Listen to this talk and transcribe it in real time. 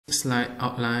slide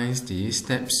outlines the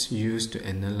steps used to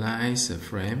analyze a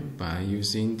frame by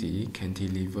using the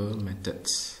cantilever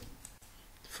methods.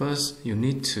 First, you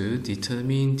need to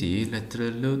determine the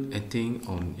lateral load acting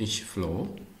on each floor.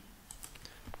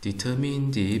 Determine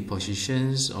the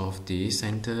positions of the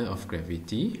center of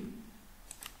gravity.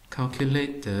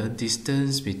 Calculate the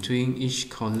distance between each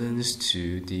columns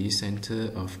to the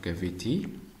center of gravity.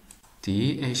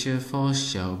 The axial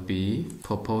force shall be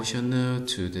proportional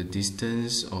to the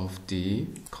distance of the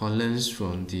columns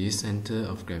from the center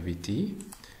of gravity.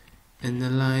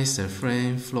 Analyze the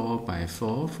frame floor by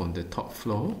floor from the top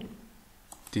floor.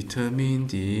 Determine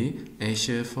the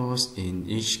axial force in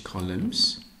each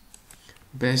columns.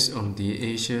 Based on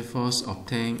the axial force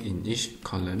obtained in each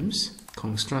columns,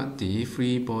 construct the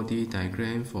free body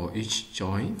diagram for each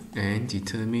joint and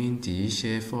determine the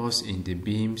shear force in the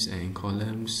beams and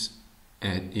columns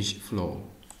at each floor.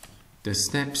 The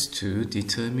steps to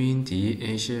determine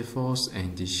the axial force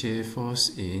and the shear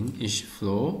force in each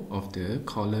floor of the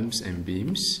columns and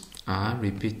beams are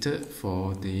repeated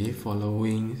for the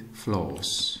following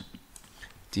floors.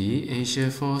 The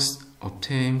axial force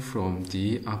obtained from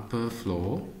the upper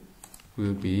floor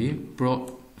will be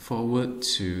brought forward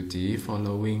to the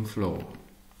following floor.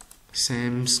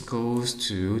 Same goes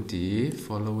to the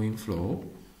following floor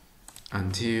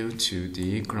until to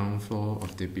the ground floor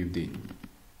of the building.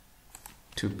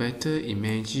 To better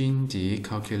imagine the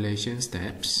calculation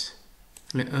steps,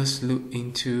 let us look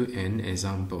into an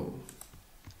example.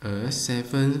 A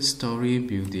 7-story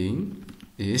building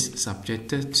is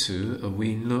subjected to a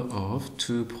wind load of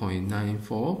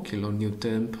 2.94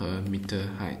 kN per meter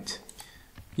height.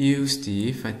 Use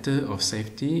the factor of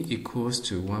safety equals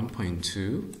to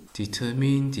 1.2.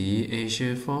 Determine the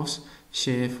axial force,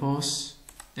 shear force,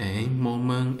 and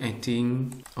moment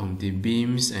acting on the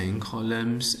beams and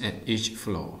columns at each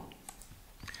floor.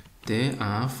 There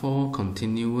are 4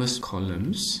 continuous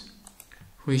columns,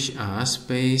 which are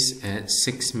spaced at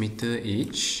 6 meters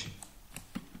each.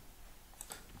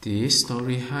 The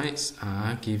story heights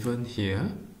are given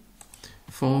here.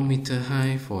 4 meters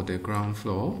high for the ground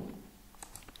floor.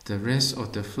 The rest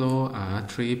of the floor are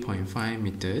 3.5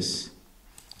 meters.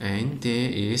 And there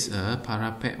is a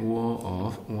parapet wall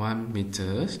of 1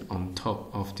 meter on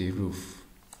top of the roof.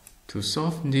 To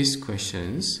solve these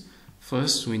questions,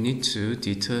 first we need to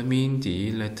determine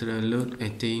the lateral load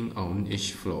acting on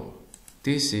each floor.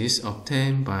 This is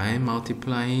obtained by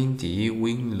multiplying the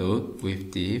wind load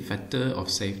with the factor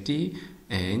of safety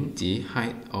and the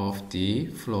height of the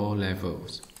floor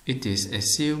levels. It is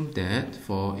assumed that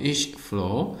for each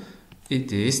floor,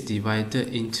 it is divided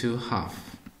into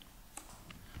half.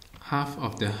 Half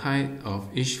of the height of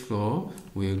each floor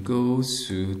will go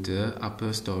to the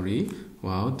upper story,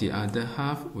 while the other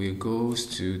half will go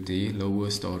to the lower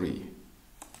story.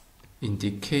 In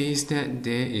the case that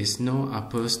there is no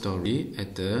upper story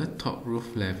at the top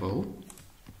roof level,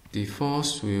 the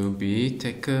force will be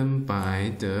taken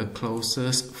by the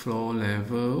closest floor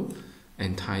level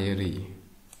entirely.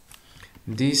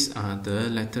 These are the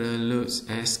lateral loads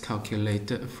as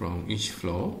calculated from each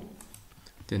floor.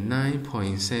 The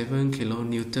 9.7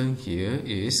 kN here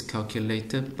is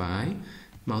calculated by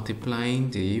multiplying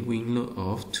the wind load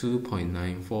of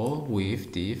 2.94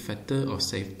 with the factor of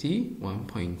safety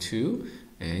 1.2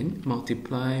 and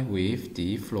multiply with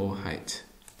the floor height,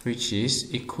 which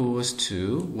is equals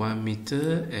to 1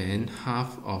 meter and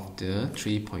half of the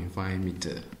 3.5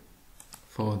 meter.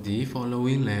 For the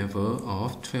following level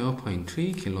of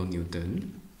 12.3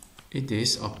 kN, it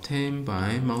is obtained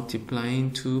by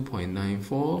multiplying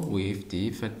 2.94 with the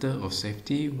factor of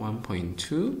safety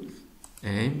 1.2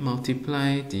 and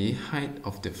multiply the height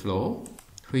of the floor,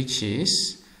 which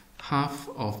is half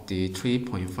of the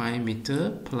 3.5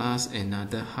 meter plus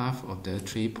another half of the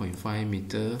 3.5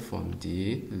 meter from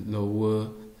the lower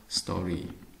story.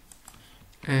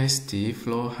 As the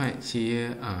floor height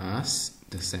here are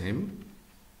the same,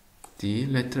 the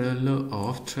lateral load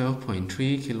of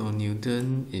 12.3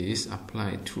 kN is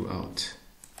applied throughout.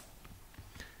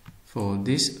 For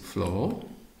this floor,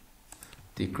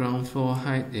 the ground floor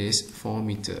height is 4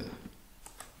 meters.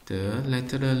 The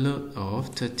lateral load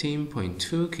of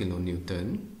 13.2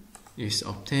 kN is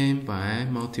obtained by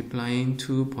multiplying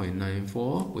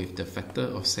 2.94 with the factor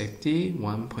of safety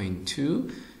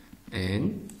 1.2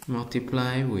 and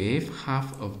multiply with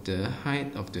half of the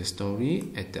height of the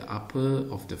story at the upper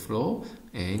of the floor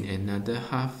and another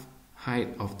half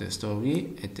height of the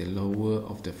story at the lower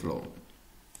of the floor.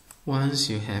 Once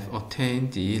you have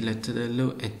obtained the lateral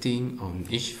load acting on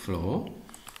each floor,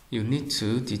 you need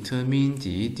to determine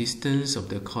the distance of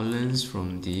the columns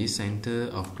from the center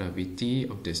of gravity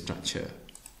of the structure.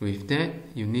 With that,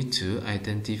 you need to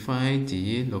identify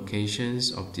the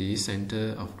locations of the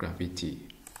center of gravity.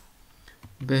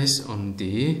 Based on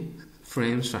the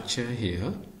frame structure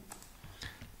here,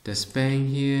 the span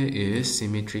here is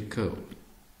symmetrical.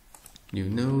 You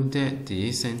know that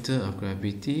the center of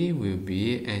gravity will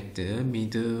be at the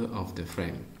middle of the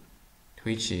frame,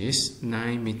 which is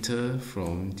 9 meters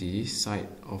from the side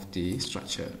of the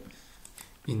structure.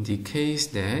 In the case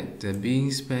that the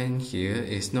beam span here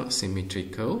is not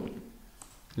symmetrical,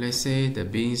 let's say the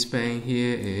beam span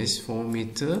here is 4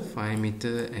 meters, 5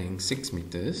 meters and 6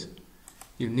 meters,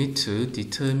 you need to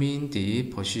determine the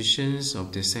positions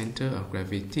of the center of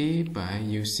gravity by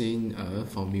using a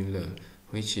formula,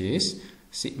 which is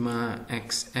sigma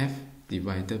xf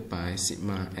divided by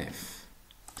sigma f.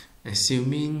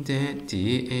 Assuming that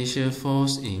the axial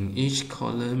force in each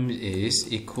column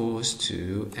is equals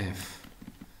to F.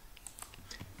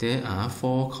 There are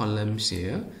 4 columns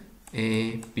here,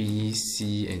 A, B,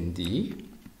 C and D.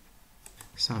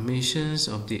 Summations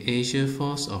of the axial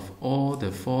force of all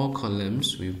the 4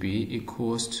 columns will be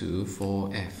equals to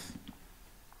 4F.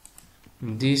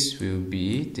 This will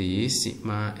be the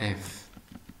sigma F.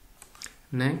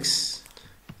 Next,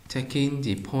 taking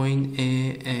the point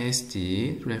A as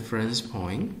the reference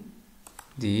point,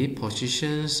 the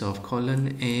positions of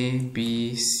column A,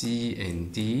 B, C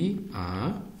and D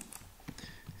are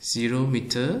 0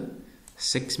 meter,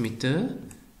 6 meter,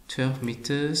 12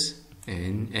 meters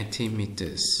and 18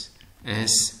 meters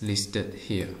as listed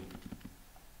here.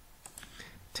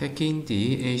 Taking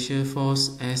the axial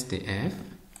force as the F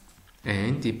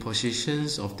and the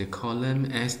positions of the column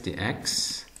as the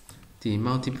X, the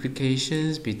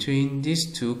multiplications between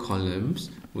these 2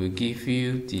 columns will give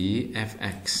you the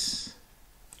Fx.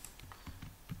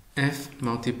 F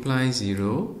multiplies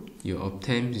 0, you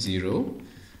obtain 0.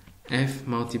 F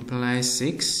multiplies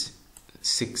 6,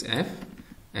 6F,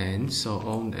 and so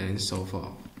on and so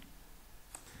forth.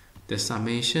 The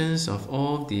summations of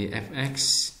all the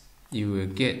Fx, you will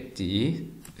get the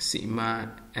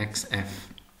sigma xf,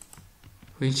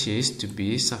 which is to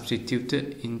be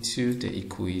substituted into the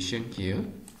equation here.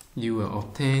 You will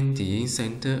obtain the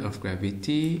center of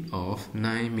gravity of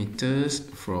 9 meters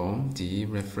from the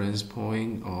reference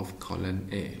point of column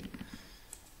A.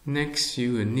 Next,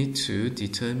 you will need to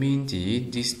determine the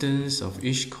distance of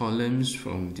each column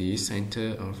from the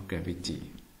center of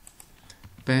gravity.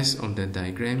 Based on the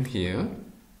diagram here,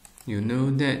 you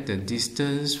know that the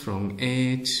distance from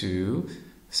A to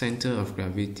center of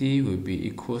gravity will be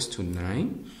equals to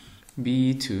 9,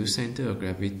 B to center of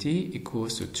gravity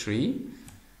equals to 3,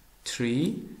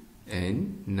 3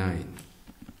 and 9.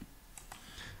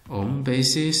 On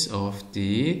basis of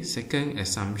the second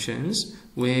assumptions,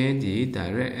 where the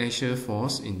direct axial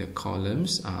force in the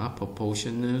columns are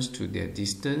proportional to their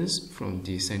distance from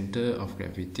the center of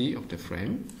gravity of the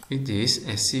frame, it is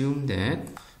assumed that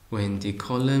when the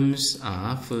columns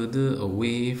are further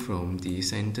away from the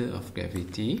center of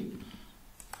gravity,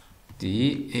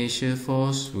 the axial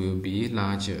force will be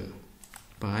larger.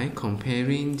 By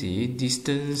comparing the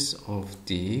distance of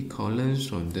the columns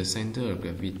from the center of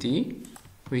gravity,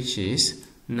 which is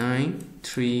 9,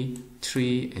 3,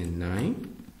 3 and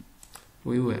 9,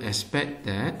 we will expect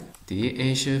that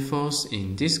the axial force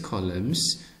in these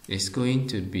columns is going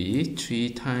to be 3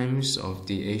 times of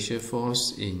the axial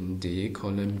force in the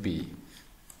column B.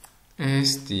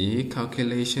 As the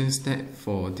calculation step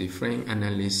for the frame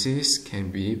analysis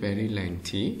can be very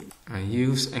lengthy, I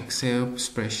use Excel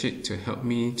spreadsheet to help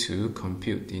me to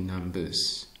compute the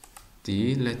numbers.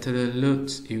 The lateral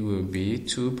load, it will be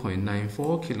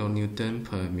 2.94 kN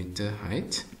per meter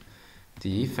height.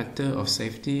 The factor of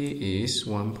safety is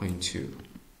 1.2.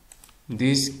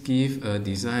 This gives a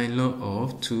design load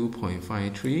of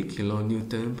 2.53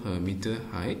 kN per meter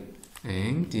height,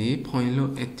 and the point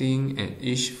load acting at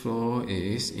each floor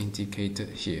is indicated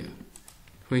here,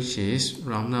 which is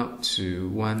round up to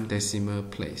 1 decimal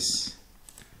place.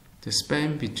 The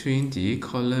span between the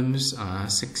columns are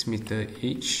 6 meters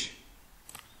each.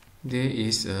 There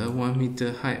is a 1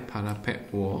 meter height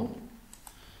parapet wall.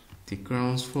 The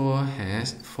ground floor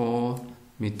has 4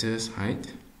 meters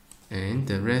height, and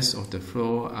the rest of the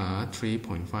floor are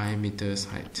 3.5 meters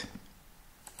height.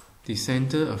 The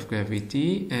center of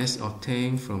gravity as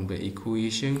obtained from the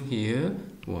equation here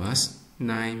was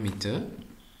 9 meters,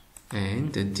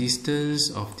 and the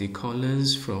distance of the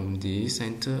columns from the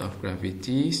center of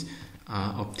gravity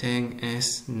are obtained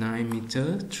as 9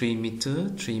 meters, 3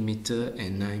 meters, 3 meters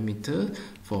and 9 meters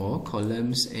for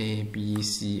columns A, B,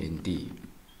 C and D.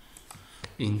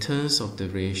 In terms of the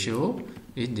ratio,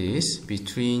 it is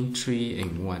between 3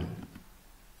 and 1.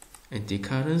 At the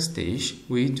current stage,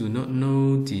 we do not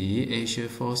know the axial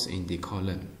force in the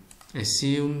column.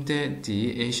 Assume that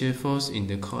the axial force in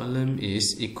the column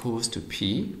is equals to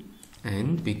P,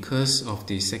 and because of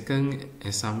the second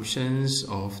assumptions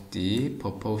of the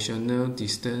proportional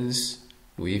distance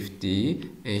with the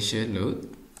axial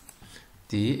load,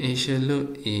 the axial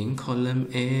load in column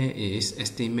A is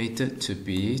estimated to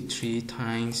be 3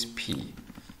 times P.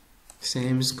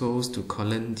 Same goes to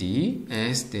column D,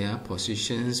 as their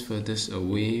positions furthest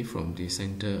away from the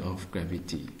center of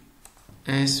gravity.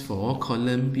 As for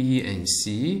column B and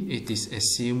C, it is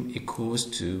assumed equals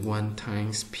to 1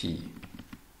 times P.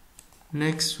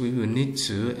 Next, we will need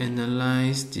to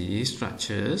analyze the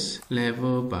structures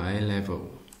level by level.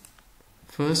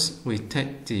 First, we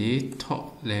take the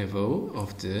top level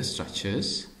of the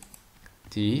structures.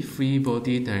 The free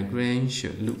body diagram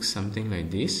should look something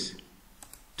like this.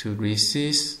 To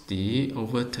resist the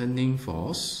overturning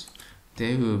force,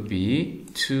 there will be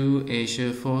 2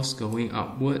 axial force going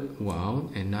upward while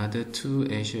another 2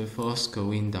 axial force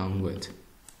going downward.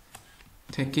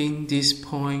 Taking this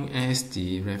point as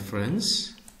the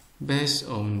reference, based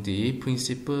on the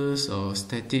principles of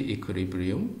static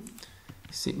equilibrium,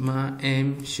 sigma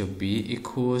m should be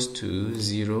equals to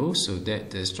 0 so that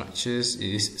the structure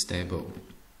is stable.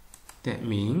 That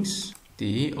means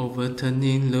the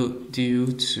overturning load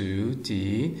due to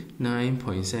the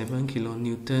 9.7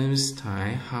 kilonewtons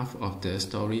times half of the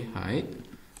story height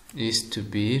is to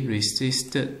be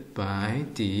resisted by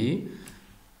the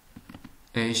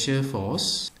axial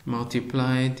force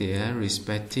multiply their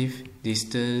respective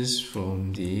distance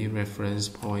from the reference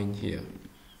point here.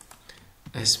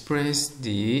 Express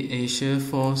the axial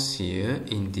force here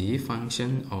in the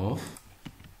function of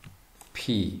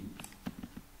P.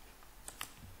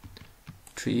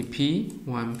 3p,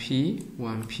 1p,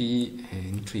 1p,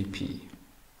 and 3p.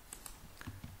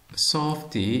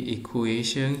 Solve the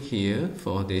equation here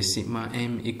for the sigma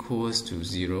m equals to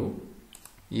 0.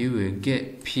 You will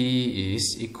get P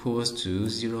is equals to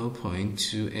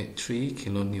 0.283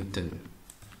 kilonewton.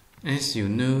 As you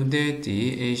know that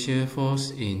the axial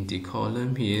force in the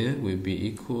column here will be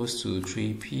equals to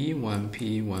 3p,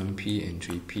 1p, 1p, and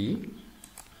 3p.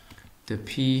 The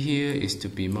P here is to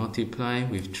be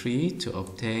multiplied with 3 to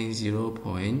obtain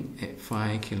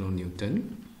 0.85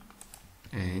 kilonewton,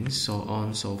 and so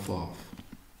on so forth.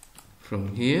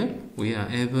 From here, we are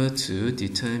able to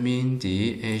determine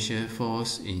the axial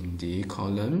force in the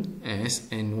column as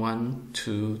N1,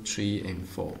 2, 3, and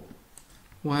 4.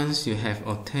 Once you have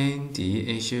obtained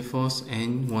the axial force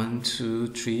N1, 2,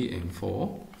 3, and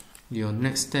 4, your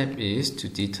next step is to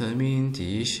determine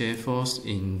the shear force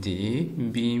in the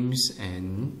beams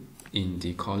and in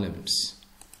the columns.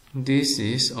 This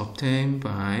is obtained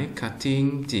by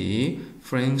cutting the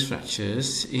frame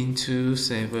structures into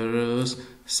several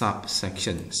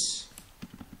subsections.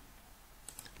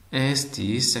 As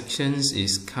the sections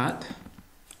is cut,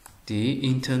 the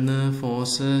internal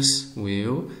forces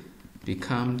will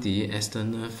become the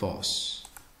external force.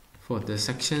 For the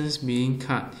sections being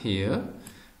cut here,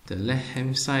 the left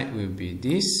hand side will be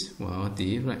this, while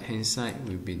the right hand side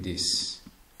will be this.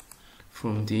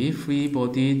 From the free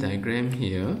body diagram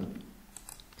here,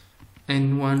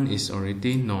 N1 is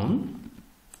already known,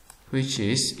 which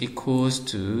is equals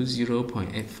to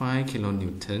 0.85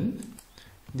 kilonewton.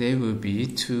 There will be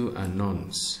 2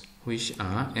 unknowns, which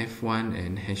are F1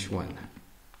 and H1.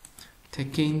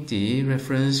 Taking the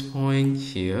reference point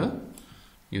here,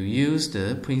 you use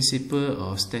the principle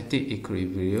of static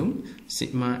equilibrium,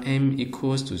 sigma m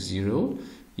equals to 0,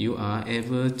 you are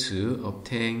able to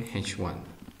obtain H1.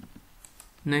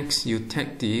 Next, you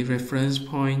take the reference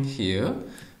point here,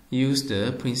 use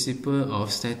the principle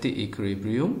of static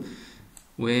equilibrium,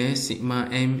 where sigma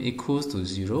m equals to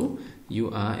 0,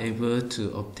 you are able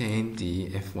to obtain the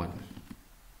F1.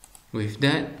 With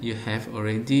that, you have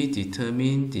already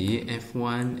determined the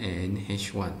F1 and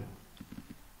H1.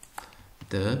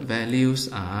 The values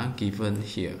are given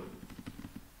here.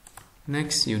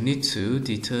 Next, you need to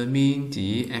determine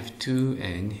the F2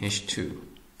 and H2.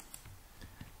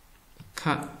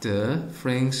 Cut the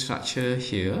frame structure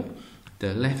here.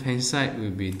 The left hand side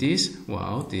will be this,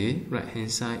 while the right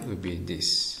hand side will be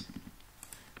this.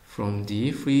 From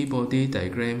the free body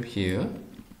diagram here,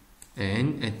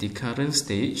 and at the current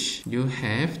stage, you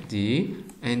have the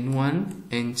N1,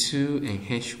 N2, and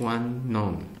H1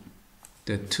 known.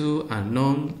 The 2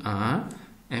 unknown are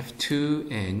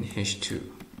F2 and H2.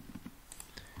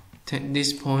 Take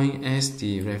this point as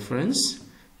the reference.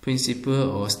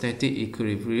 Principle of static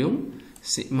equilibrium,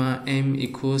 sigma m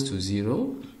equals to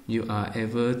 0, you are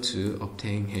able to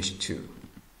obtain H2.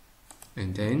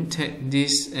 And then take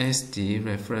this as the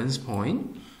reference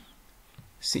point.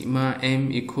 sigma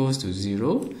m equals to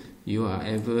 0, you are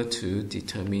able to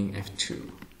determine F2.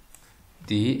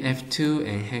 The F2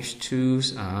 and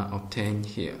H2s are obtained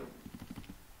here.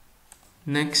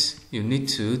 Next, you need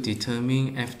to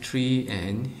determine F3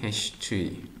 and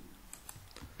H3.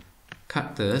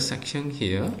 Cut the section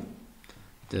here.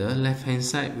 The left hand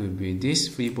side will be this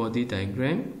free body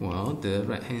diagram, while the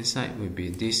right hand side will be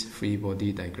this free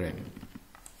body diagram.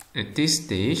 At this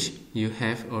stage, you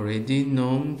have already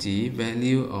known the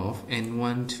value of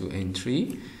N1 to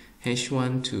N3,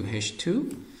 H1 to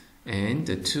H2, and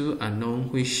the two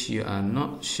unknown which you are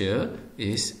not sure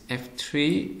is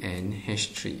F3 and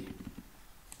H3.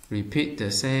 Repeat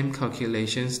the same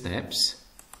calculation steps.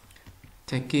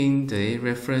 Taking the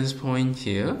reference point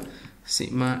here,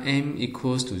 sigma m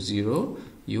equals to 0,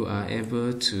 you are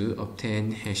able to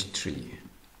obtain H3.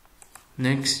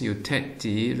 Next, you take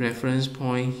the reference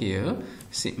point here,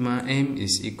 sigma m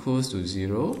is equals to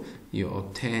 0, you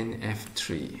obtain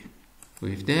F3.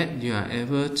 With that, you are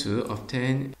able to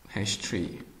obtain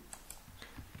H3.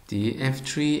 The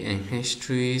F3 and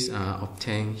H3s are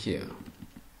obtained here.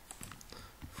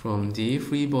 From the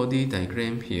free body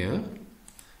diagram here,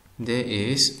 there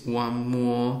is one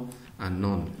more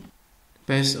unknown.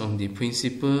 Based on the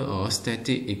principle of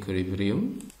static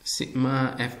equilibrium,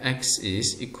 sigma fx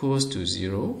is equals to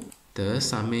 0. The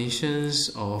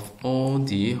summations of all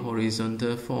the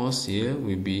horizontal force here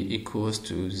will be equals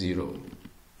to 0.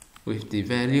 With the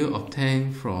value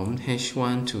obtained from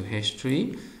H1 to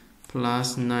H3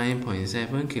 plus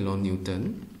 9.7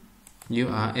 kN, you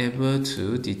are able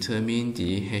to determine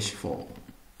the H4.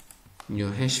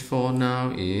 Your H4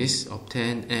 now is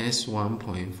obtained as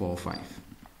 1.45.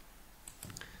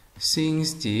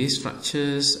 Since the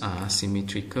structures are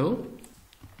symmetrical,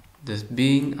 the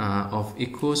beams are of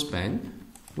equal span,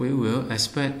 we will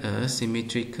expect a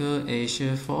symmetrical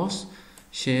axial force,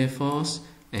 shear force,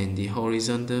 and the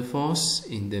horizontal force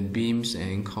in the beams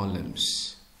and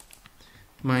columns.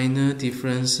 Minor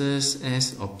differences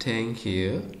as obtained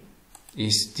here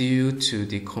is due to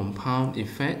the compound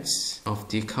effects of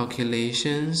the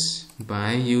calculations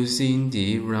by using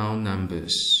the round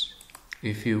numbers.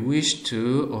 If you wish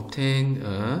to obtain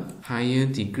a higher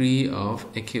degree of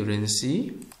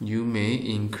accuracy, you may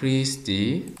increase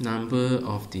the number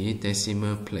of the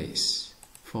decimal place.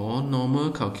 For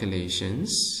normal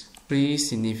calculations, 3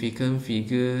 significant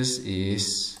figures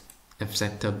is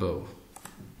acceptable.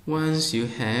 Once you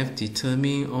have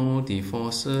determined all the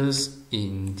forces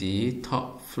in the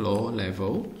top floor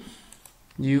level,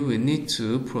 you will need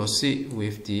to proceed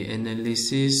with the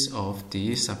analysis of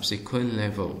the subsequent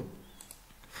level.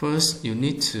 First, you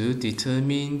need to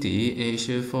determine the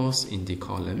axial force in the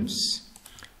columns.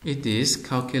 It is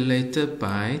calculated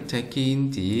by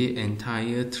taking the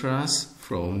entire truss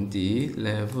from the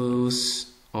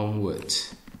levels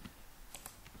onwards.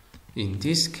 In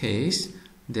this case,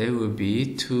 there will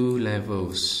be 2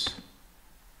 levels.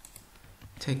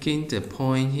 Taking the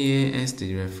point here as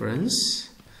the reference,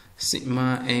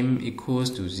 sigma m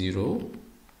equals to 0.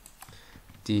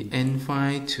 The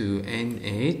N5 to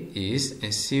N8 is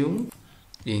assumed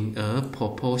in a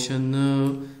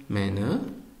proportional manner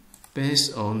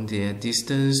based on their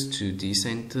distance to the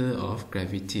center of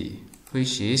gravity,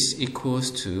 which is equals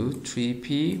to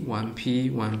 3p,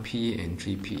 1p, 1p, and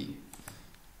 3p.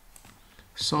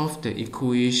 Solve the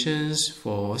equations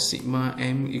for sigma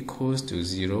m equals to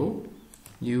 0.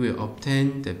 You will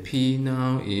obtain the p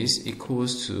now is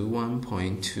equals to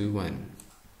 1.21.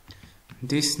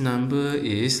 This number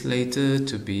is later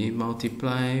to be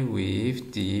multiplied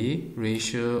with the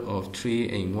ratio of 3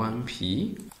 and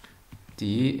 1p.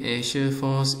 The axial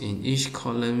force in each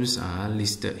columns are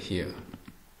listed here.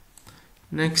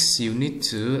 Next, you need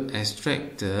to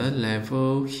extract the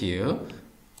level here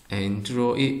and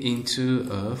draw it into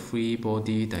a free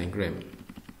body diagram.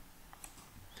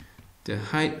 The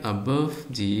height above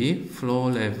the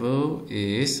floor level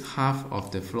is half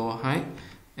of the floor height,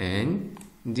 and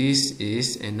this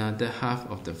is another half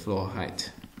of the floor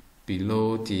height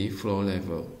below the floor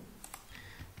level.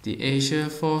 The axial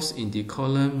force in the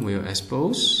column will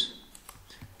expose.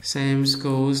 Same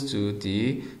goes to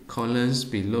the columns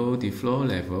below the floor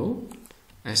level,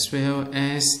 as well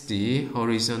as the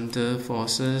horizontal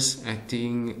forces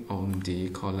acting on the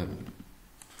column.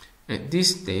 At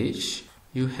this stage,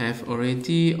 you have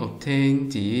already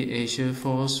obtained the axial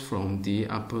force from the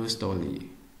upper story.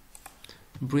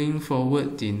 Bring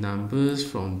forward the numbers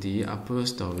from the upper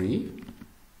story.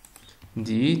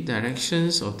 The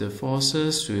directions of the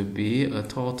forces will be a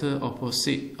total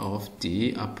opposite of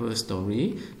the upper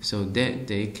story, so that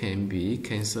they can be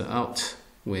cancelled out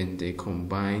when they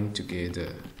combine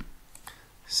together.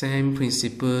 Same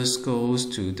principles goes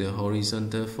to the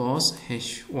horizontal force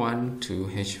H1 to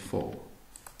H4.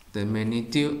 The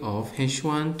magnitude of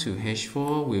H1 to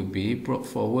H4 will be brought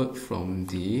forward from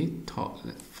the top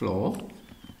floor.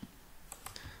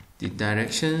 The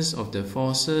directions of the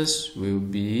forces will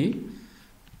be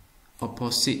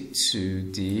opposite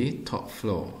to the top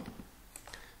floor.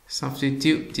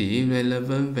 Substitute the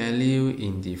relevant value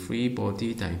in the free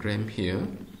body diagram here.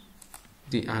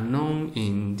 The unknown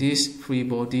in this free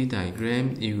body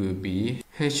diagram, it will be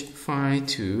H5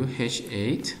 to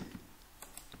H8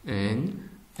 and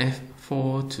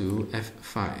F4 to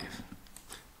F5.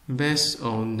 Based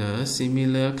on the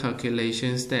similar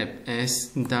calculation step as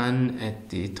done at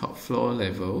the top floor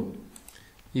level,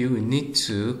 you will need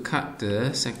to cut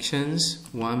the sections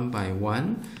one by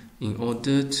one in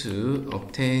order to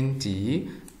obtain the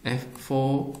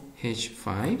F4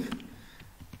 H5,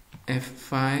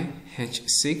 F5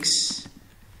 H6,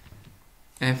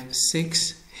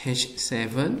 F6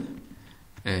 H7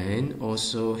 and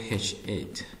also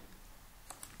H8.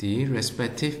 The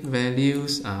respective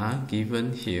values are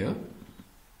given here.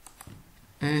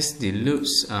 As the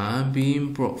loops are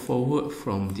being brought forward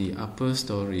from the upper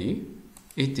story,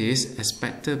 it is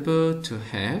expectable to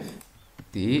have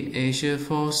the axial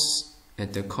force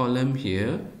at the column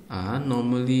here are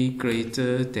normally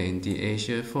greater than the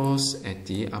axial force at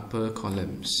the upper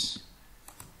columns.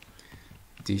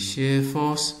 The shear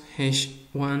force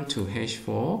H1 to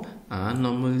H4 are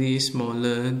normally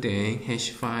smaller than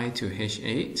H5 to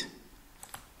H8,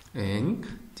 and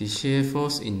the shear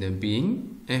force in the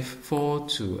beam F4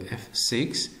 to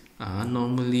F6 are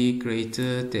normally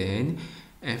greater than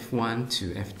F1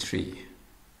 to F3.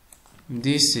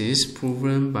 This is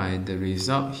proven by the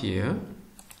result here.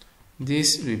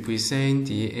 This represents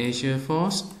the axial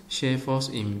force, shear force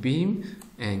in beam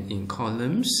and in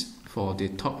columns for the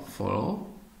top floor,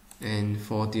 and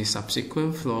for the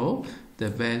subsequent floor, the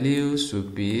values will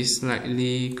be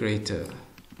slightly greater.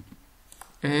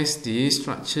 As the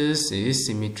structure is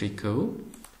symmetrical,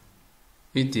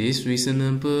 it is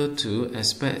reasonable to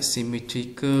expect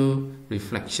symmetrical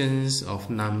reflections of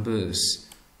numbers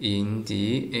in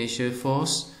the axial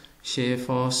force, shear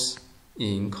force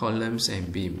in columns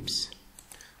and beams.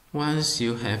 Once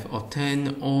you have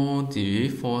obtained all the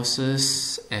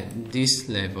forces at this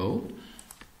level,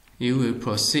 you will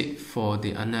proceed for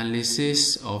the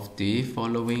analysis of the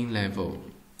following level.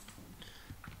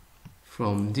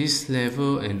 From this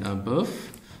level and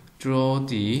above, draw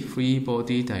the free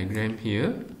body diagram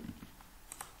here.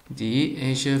 The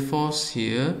axial force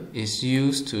here is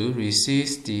used to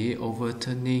resist the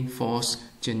overturning force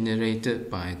generated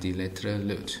by the lateral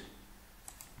load.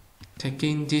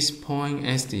 Taking this point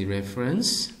as the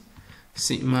reference,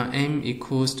 sigma m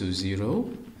equals to 0,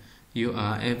 you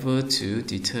are able to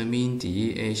determine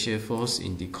the axial force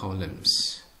in the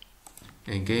columns.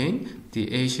 Again,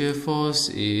 the axial force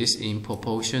is in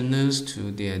proportional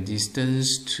to their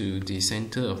distance to the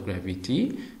center of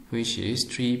gravity, which is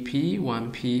 3p,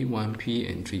 1p, 1p,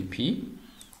 and 3p.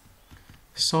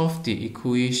 Solve the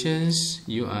equations,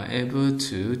 you are able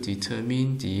to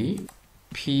determine the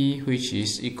p, which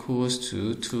is equals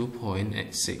to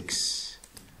 2.86.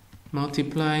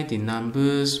 Multiply the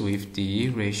numbers with the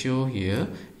ratio here,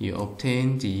 you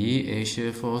obtain the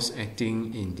axial force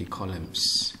acting in the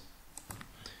columns.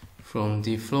 From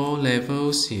the floor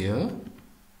levels here,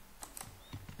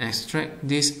 extract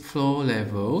these floor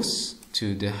levels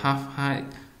to the half height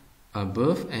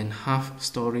above and half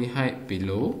story height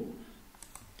below.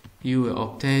 You will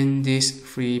obtain this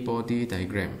free body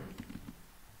diagram.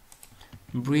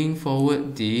 Bring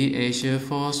forward the axial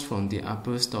force from the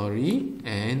upper story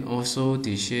and also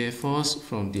the shear force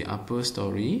from the upper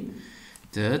story.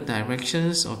 The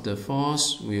directions of the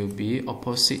force will be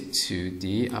opposite to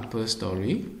the upper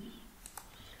story.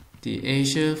 The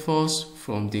axial force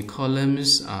from the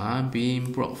columns are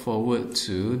being brought forward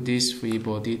to this free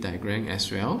body diagram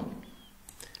as well.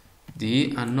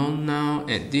 The unknown now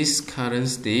at this current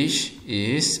stage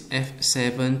is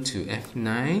F7 to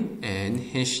F9 and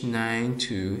H9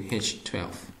 to H12.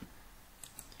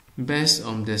 Based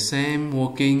on the same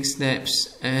working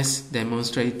steps as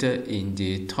demonstrated in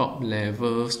the top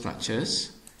level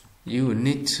structures, you will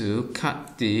need to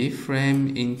cut the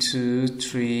frame into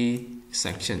 3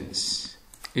 sections.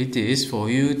 It is for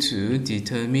you to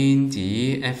determine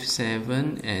the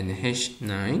F7 and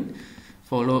H9,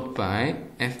 followed by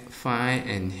F5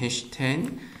 and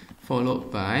H10,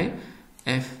 followed by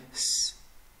F9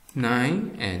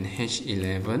 and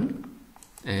H11,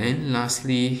 and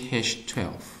lastly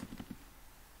H12.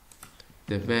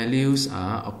 The values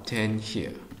are obtained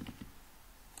here.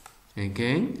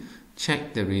 Again,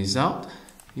 check the result.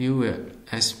 you will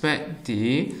expect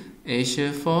the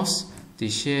axial force, the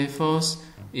shear force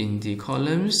in the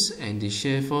columns and the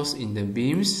shear force in the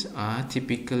beams are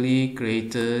typically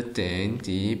greater than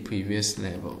the previous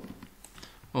level.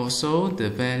 Also, the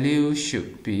value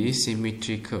should be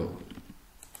symmetrical.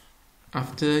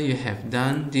 After you have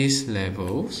done these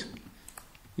levels,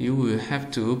 you will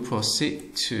have to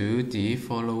proceed to the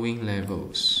following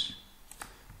levels.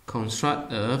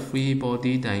 Construct a free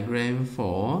body diagram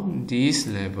for these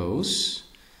levels.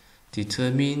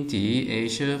 Determine the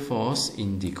axial force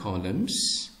in the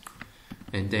columns.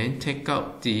 And then take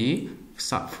out the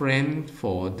subframe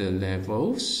for the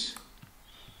levels.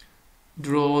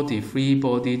 Draw the free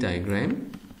body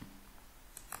diagram.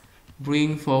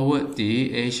 Bring forward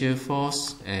the axial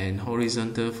force and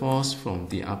horizontal force from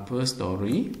the upper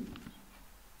story.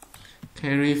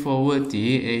 Carry forward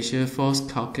the axial force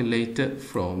calculated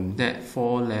from that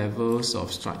 4 levels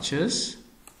of structures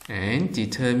and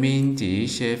determine the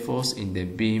shear force in the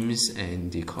beams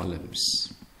and the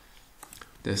columns.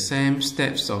 The same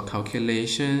steps of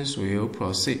calculations will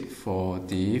proceed for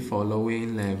the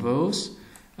following levels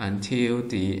until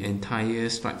the entire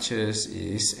structures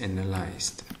is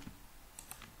analyzed.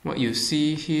 What you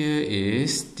see here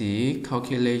is the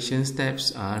calculation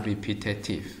steps are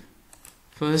repetitive.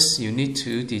 First, you need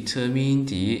to determine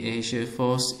the axial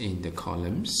force in the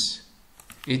columns.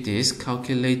 It is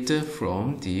calculated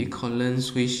from the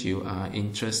columns which you are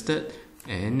interested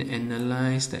and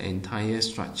analyze the entire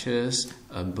structures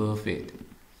above it.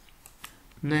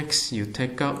 Next, you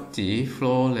take out the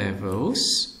floor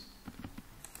levels.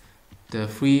 The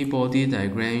free body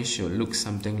diagram should look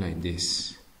something like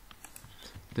this.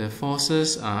 The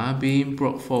forces are being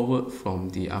brought forward from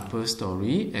the upper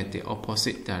story at the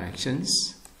opposite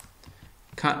directions.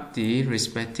 Cut the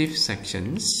respective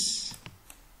sections.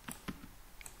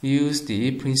 Use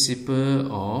the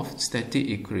principle of static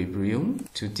equilibrium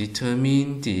to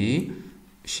determine the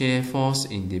shear force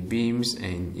in the beams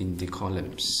and in the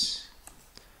columns.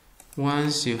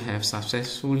 Once you have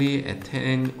successfully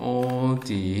attained all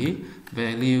the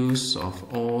values of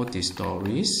all the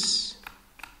stories,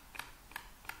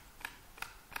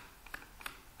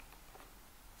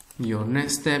 your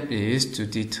next step is to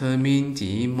determine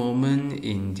the moment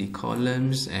in the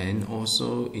columns and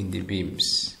also in the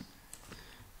beams.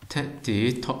 Take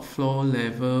the top floor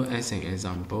level as an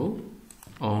example.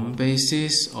 On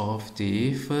basis of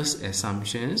the first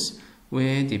assumptions,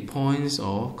 where the points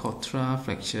of contra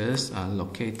flexures are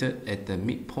located at the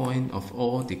midpoint of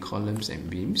all the columns and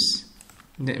beams.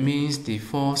 That means the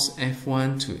force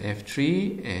F1 to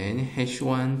F3 and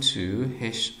H1 to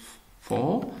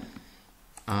H4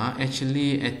 are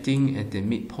actually acting at the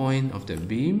midpoint of the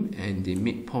beam and the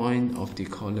midpoint of the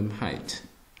column height.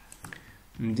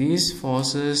 These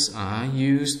forces are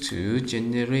used to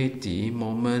generate the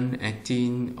moment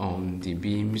acting on the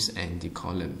beams and the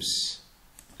columns.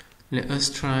 Let us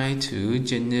try to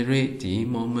generate the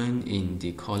moment in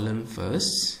the column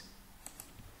first.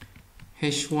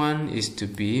 H1 is to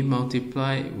be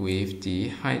multiplied with the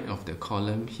height of the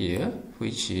column here,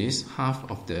 which is half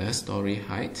of the story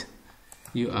height.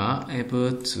 You are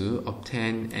able to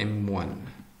obtain M1.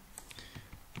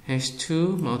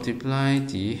 H2 multiply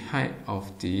the height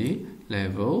of the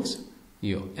levels,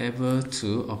 you're able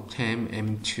to obtain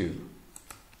M2.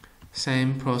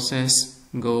 Same process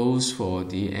goes for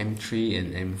the M3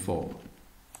 and M4.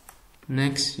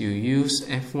 Next, you use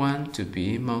F1 to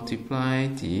be multiply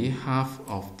the half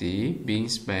of the beam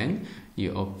span,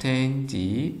 you obtain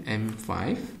the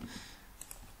M5.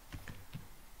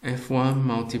 F1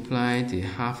 multiply the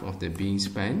half of the beam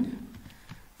span.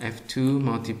 F2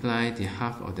 multiply the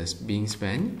half of the beam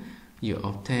span. You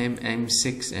obtain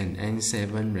M6 and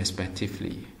M7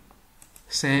 respectively.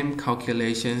 Same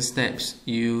calculation steps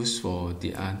used for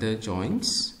the other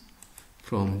joints.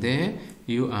 From there,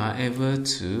 you are able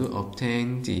to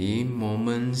obtain the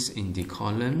moments in the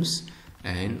columns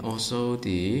and also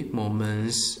the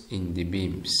moments in the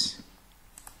beams.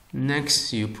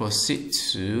 Next, you proceed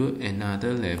to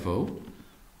another level.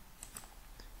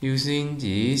 Using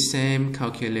the same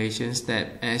calculation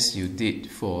step as you did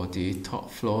for the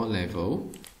top floor level,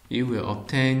 you will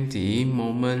obtain the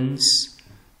moments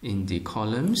in the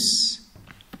columns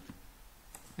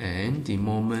and the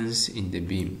moments in the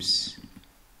beams.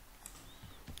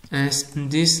 At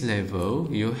this level,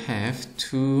 you have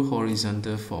 2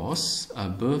 horizontal forces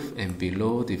above and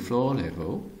below the floor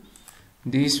level.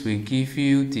 This will give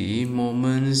you the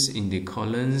moments in the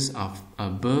columns of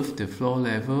above the floor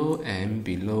level and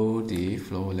below the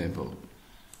floor level.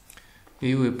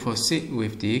 We will proceed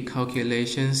with the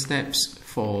calculation steps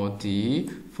for the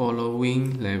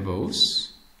following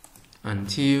levels.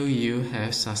 until you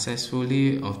have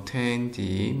successfully obtained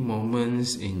the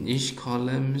moments in each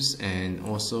columns and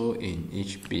also in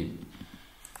each beam.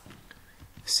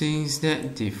 Since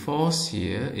that the force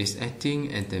here is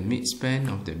acting at the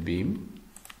midspan of the beam,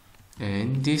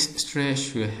 and this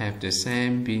stretch will have the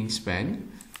same beam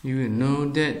span, you will know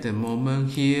that the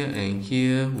moment here and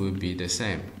here will be the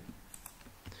same.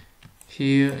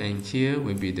 Here and here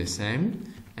will be the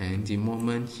same, and the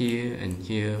moment here and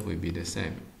here will be the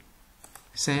same.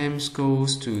 Same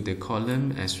goes to the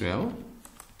column as well,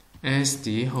 as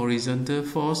the horizontal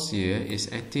force here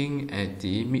is acting at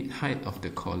the mid-height of the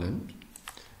column.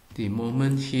 The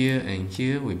moment here and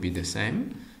here will be the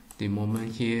same, the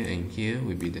moment here and here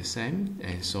will be the same,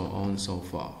 and so on so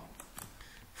forth.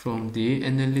 From the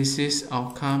analysis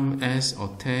outcome as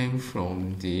obtained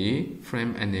from the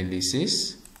frame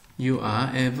analysis, you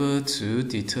are able to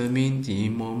determine the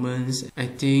moments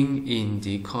acting in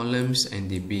the columns and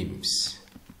the beams.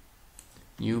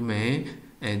 You may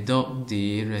adopt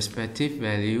the respective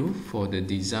value for the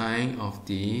design of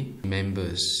the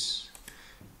members.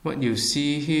 What you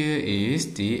see here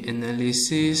is the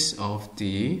analysis of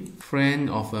the frame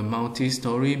of a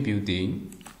multi-story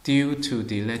building due to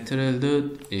the lateral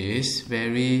load is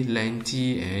very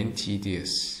lengthy and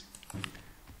tedious.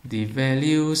 The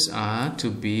values are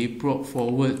to be brought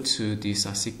forward to the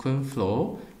subsequent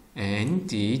floor, and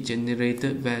the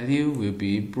generated value will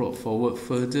be brought forward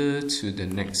further to the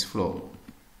next floor.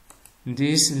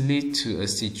 This leads to a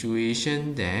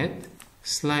situation that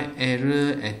slight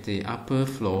error at the upper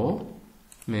floor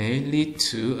may lead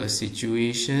to a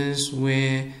situation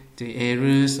where the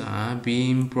errors are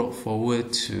being brought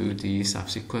forward to the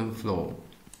subsequent floor.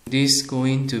 This is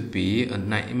going to be a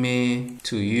nightmare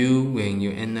to you when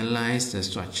you analyze the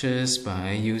structures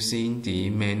by using the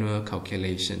manual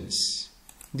calculations.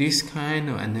 This kind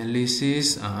of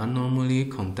analysis are normally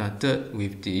conducted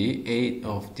with the aid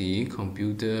of the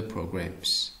computer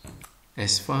programs.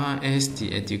 As far as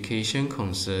the education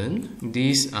concerned,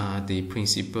 these are the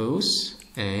principles,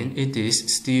 and it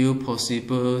is still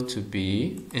possible to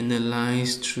be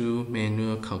analyzed through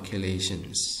manual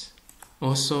calculations.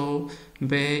 Also,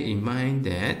 bear in mind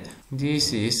that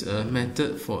this is a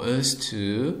method for us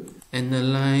to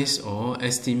analyze or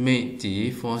estimate the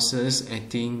forces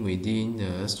acting within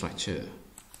the structure.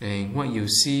 And what you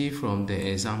see from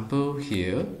the example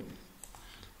here,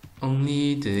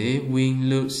 only the wing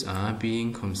loads are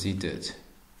being considered.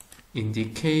 In the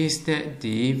case that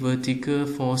the vertical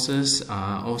forces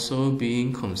are also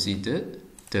being considered,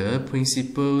 the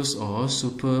principles or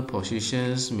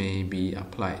superpositions may be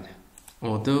applied.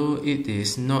 Although it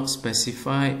is not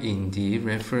specified in the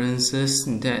references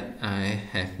that I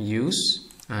have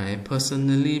used, I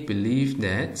personally believe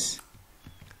that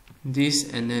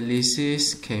this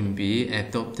analysis can be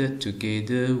adopted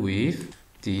together with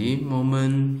the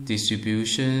moment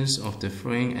distributions of the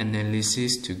frame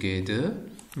analysis together,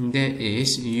 that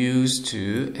is used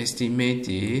to estimate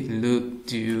the load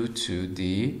due to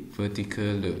the vertical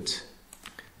load.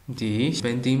 The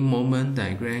bending moment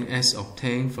diagram as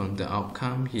obtained from the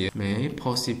outcome here may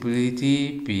possibly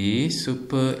be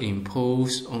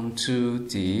superimposed onto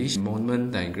the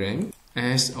moment diagram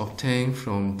as obtained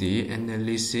from the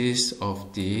analysis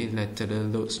of the lateral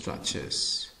load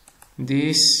structures.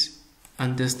 This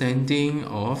understanding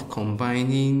of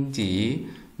combining the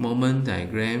moment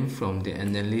diagram from the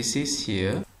analysis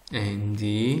here and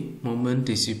the moment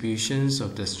distributions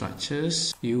of the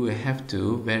structures, you will have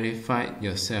to verify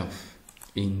yourself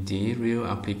in the real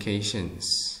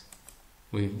applications.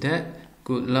 With that,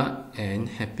 good luck and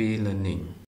happy learning.